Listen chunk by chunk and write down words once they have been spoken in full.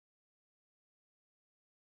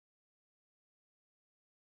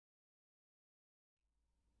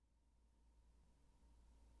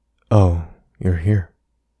Oh, you're here.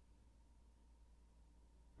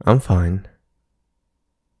 I'm fine.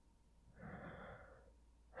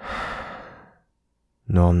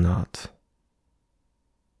 No, I'm not.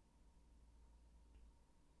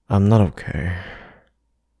 I'm not okay.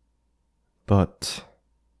 But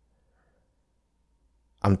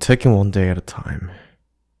I'm taking one day at a time.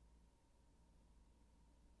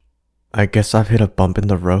 I guess I've hit a bump in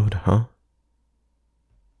the road, huh?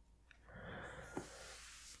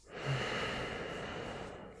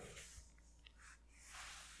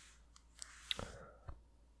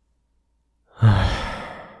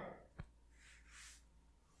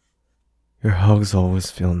 Your hugs always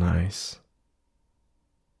feel nice.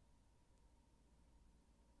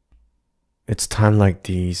 It's time like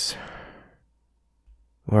these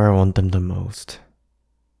where I want them the most.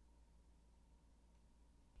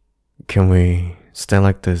 Can we stay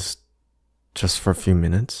like this just for a few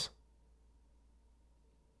minutes?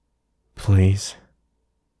 Please?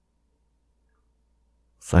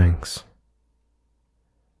 Thanks.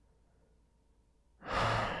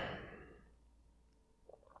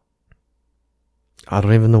 I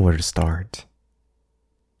don't even know where to start.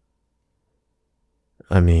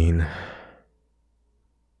 I mean,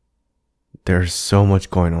 there's so much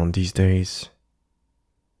going on these days.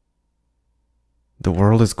 The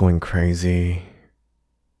world is going crazy.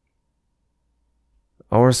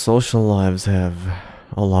 Our social lives have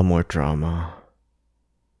a lot more drama.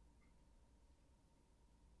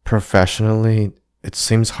 Professionally, it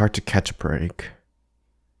seems hard to catch a break.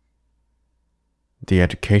 The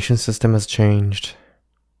education system has changed.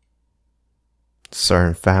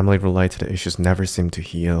 Certain family-related issues never seem to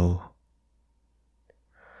heal.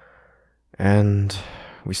 And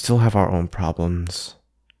we still have our own problems.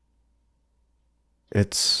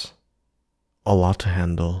 It's a lot to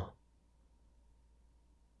handle.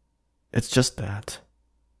 It's just that.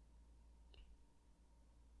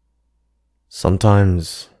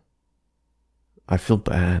 Sometimes I feel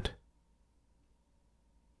bad.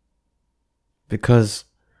 Because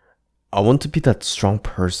I want to be that strong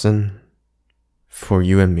person for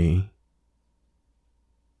you and me.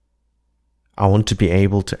 I want to be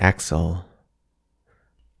able to excel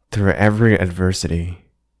through every adversity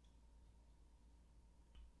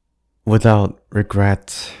without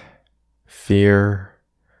regret, fear,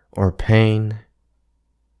 or pain.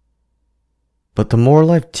 But the more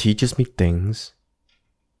life teaches me things,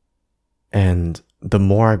 and the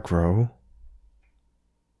more I grow,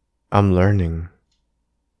 I'm learning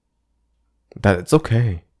that it's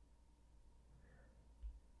okay.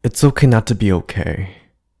 It's okay not to be okay.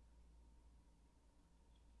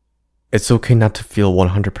 It's okay not to feel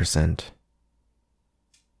 100%.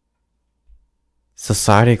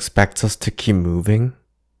 Society expects us to keep moving,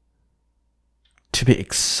 to be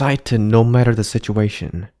excited no matter the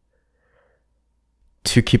situation,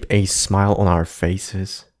 to keep a smile on our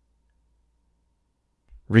faces,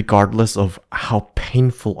 regardless of how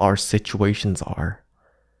painful our situations are.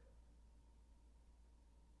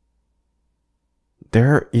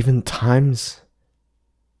 There are even times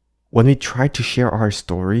when we try to share our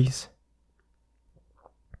stories.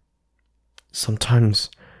 Sometimes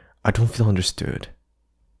I don't feel understood.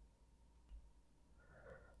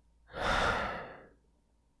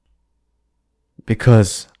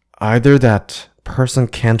 Because either that person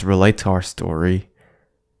can't relate to our story,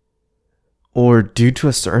 or due to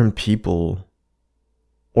a certain people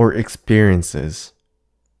or experiences,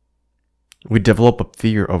 we develop a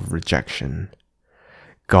fear of rejection,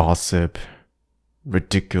 gossip,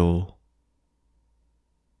 ridicule.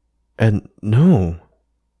 And no,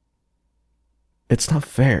 it's not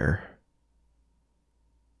fair.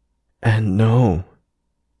 And no,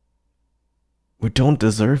 we don't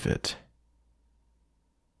deserve it.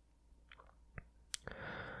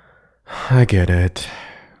 I get it.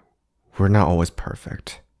 We're not always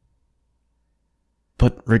perfect.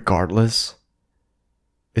 But regardless,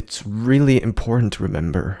 it's really important to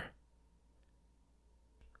remember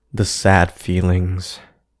the sad feelings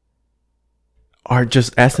are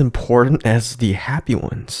just as important as the happy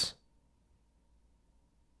ones.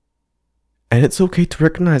 And it's okay to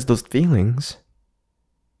recognize those feelings.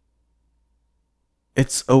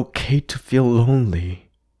 It's okay to feel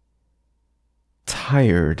lonely,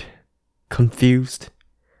 tired, confused,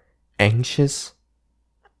 anxious.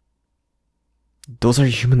 Those are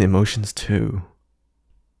human emotions too.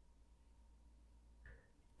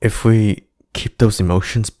 If we keep those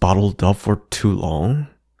emotions bottled up for too long,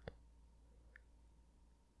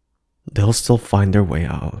 they'll still find their way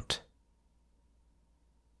out,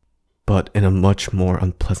 but in a much more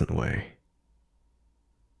unpleasant way.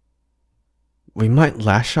 we might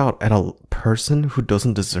lash out at a person who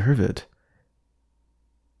doesn't deserve it.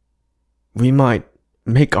 We might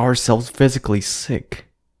make ourselves physically sick.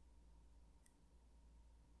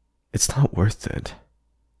 It's not worth it.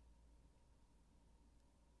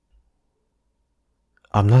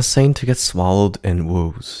 I'm not saying to get swallowed in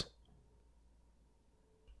woes.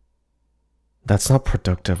 That's not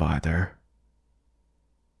productive either.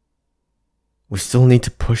 We still need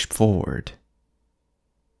to push forward.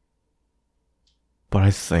 But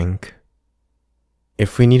I think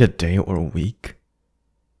if we need a day or a week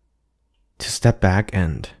to step back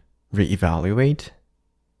and reevaluate,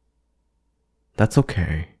 that's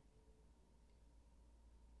okay.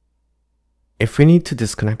 If we need to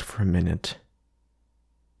disconnect for a minute,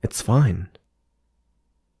 it's fine.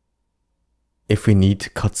 If we need to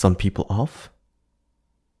cut some people off,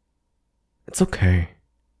 it's okay.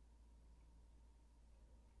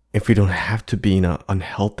 If we don't have to be in an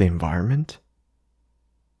unhealthy environment,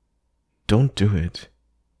 don't do it.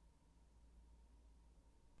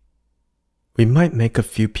 We might make a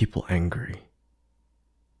few people angry,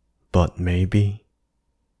 but maybe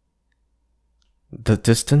the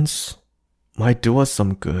distance might do us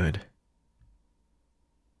some good.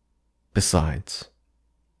 Besides,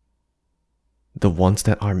 the ones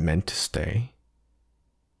that are meant to stay,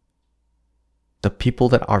 the people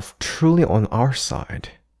that are truly on our side,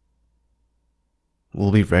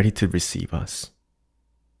 will be ready to receive us.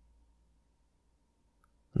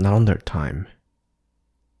 Not on their time,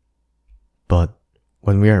 but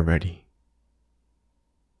when we are ready.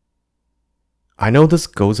 I know this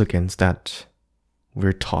goes against that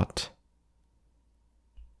we're taught,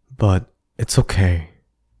 but it's okay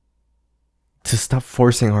to stop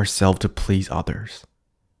forcing ourselves to please others.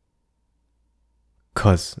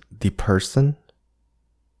 'Cause the person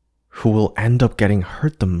who will end up getting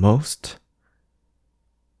hurt the most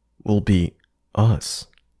will be us.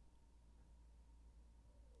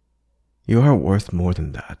 You are worth more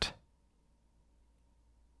than that.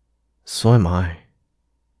 So am I.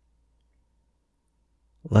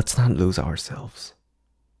 Let's not lose ourselves.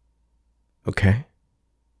 Okay?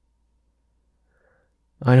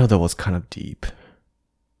 I know that was kind of deep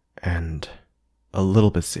and a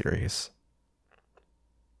little bit serious.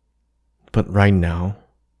 But right now,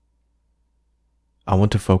 I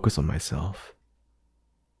want to focus on myself.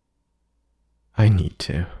 I need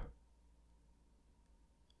to.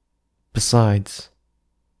 Besides,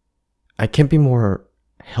 I can be more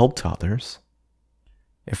help to others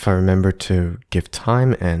if I remember to give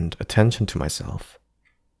time and attention to myself.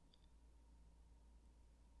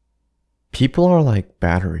 People are like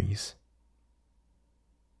batteries.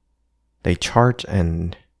 They charge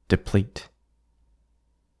and deplete.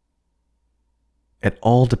 It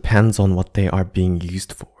all depends on what they are being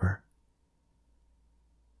used for.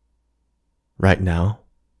 Right now,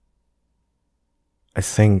 I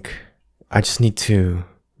think I just need to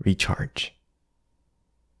recharge.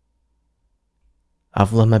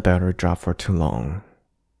 I've let my battery drop for too long.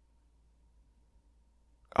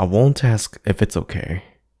 I won't ask if it's okay,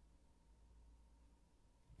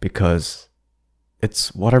 because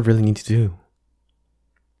it's what I really need to do.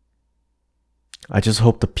 I just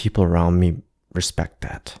hope the people around me respect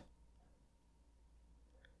that.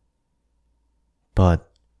 But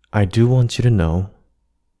I do want you to know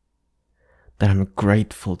that I'm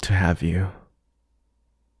grateful to have you.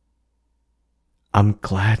 I'm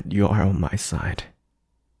glad you are on my side.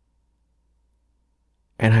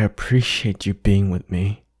 And I appreciate you being with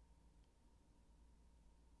me.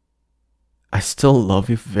 I still love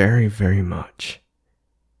you very, very much.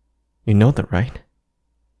 You know that, right?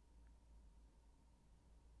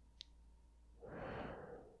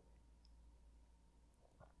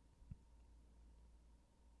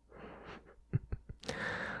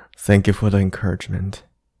 Thank you for the encouragement.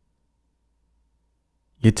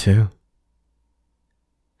 You too.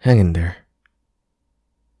 Hang in there.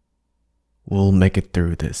 We'll make it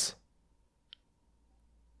through this.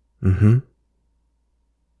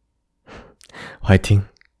 화이팅!